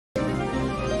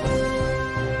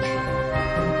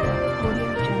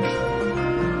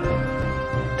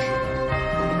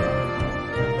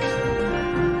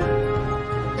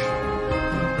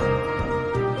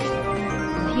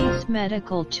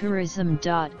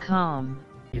medicaltourism.com.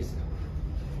 Yes.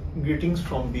 Greetings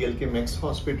from BLK Max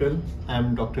Hospital. I am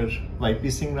Dr.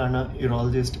 YP Singh Rana,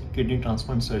 urologist, kidney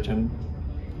transplant surgeon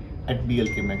at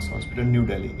BLK Max Hospital, New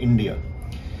Delhi, India.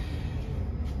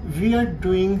 We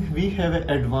have an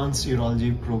advanced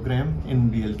urology program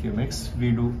in BLK Max. We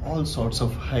do all sorts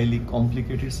of highly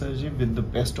complicated surgery with the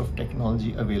best of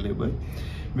technology available.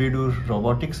 We do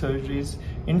robotic surgeries.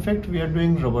 In fact, we are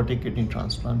doing robotic kidney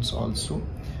transplants also.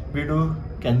 We do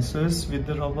cancers with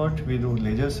the robot, we do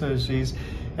laser surgeries,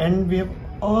 and we have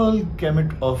all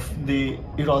gamut of the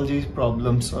urology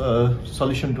problems,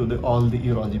 solution to all the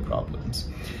urology problems.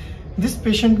 This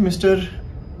patient, Mr.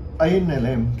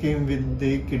 INLM, came with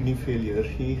the kidney failure.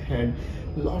 He had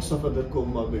lots of other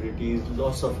comorbidities,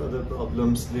 lots of other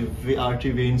problems. The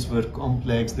artery veins were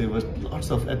complex, there was lots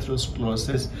of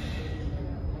atherosclerosis.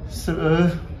 So,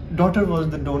 daughter was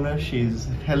the donor. She is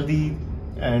healthy,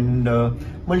 and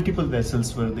multiple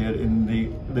vessels were there.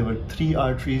 There were 3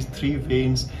 arteries, 3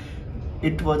 veins.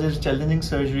 It was a challenging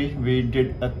surgery. We did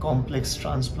a complex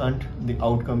transplant. The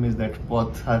outcome is that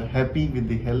both are happy with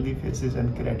the healthy faces,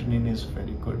 and creatinine is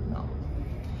very good now.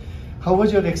 How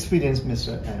was your experience,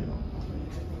 Mr. Anno?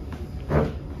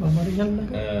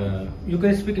 You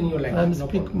can speak in your language. I'm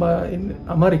speak in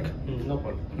Amharic. No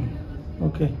problem.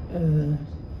 Okay.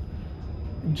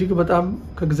 እጅግ በጣም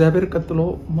ከእግዚአብሔር ቀጥሎ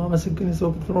ማመሰግን ሰው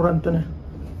ብትኖር አንተ ነህ።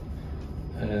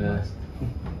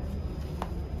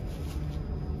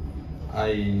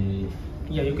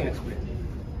 Yeah, you can explain.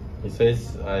 He says,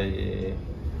 I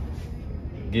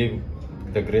give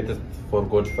the greatest for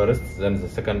God first, then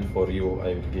the second for you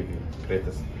I will give you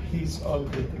greatest. He's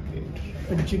always the great.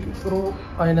 እጅግ ጥሩ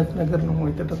አይነት ነገር ነው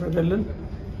የተደረገልን።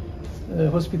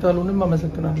 ሆስፒታሉንም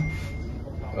አመሰግናለሁ።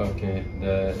 Okay,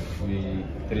 we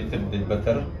treated the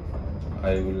better.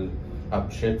 I will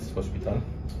appreciate hospital.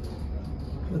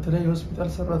 በተለይ ሆስፒታል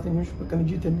ሰራተኞች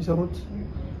በቅንጅት የሚሰሩት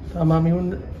ታማሚውን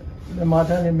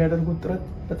ለማዳን የሚያደርጉት ጥረት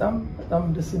በጣም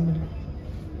ደስ የሚል ነው።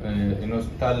 In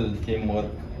hospital,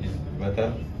 teamwork is better.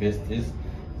 Best is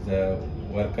the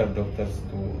worker, doctors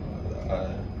to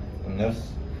nurse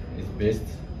is best.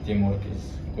 Teamwork is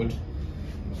good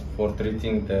for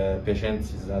treating the patients.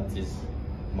 That is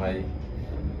my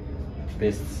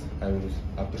best. I will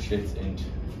appreciate and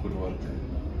good work.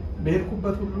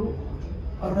 በሄድኩበት ሁሉ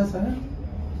አረሳህ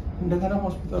እንደገና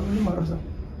ሆስፒታሉንም አረሳ።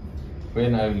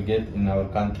 When I will get in our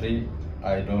country,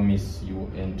 I don't miss you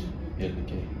and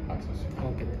BLK access.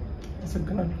 Okay.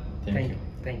 አመሰግናለሁ። Thank you.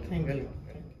 Thank you.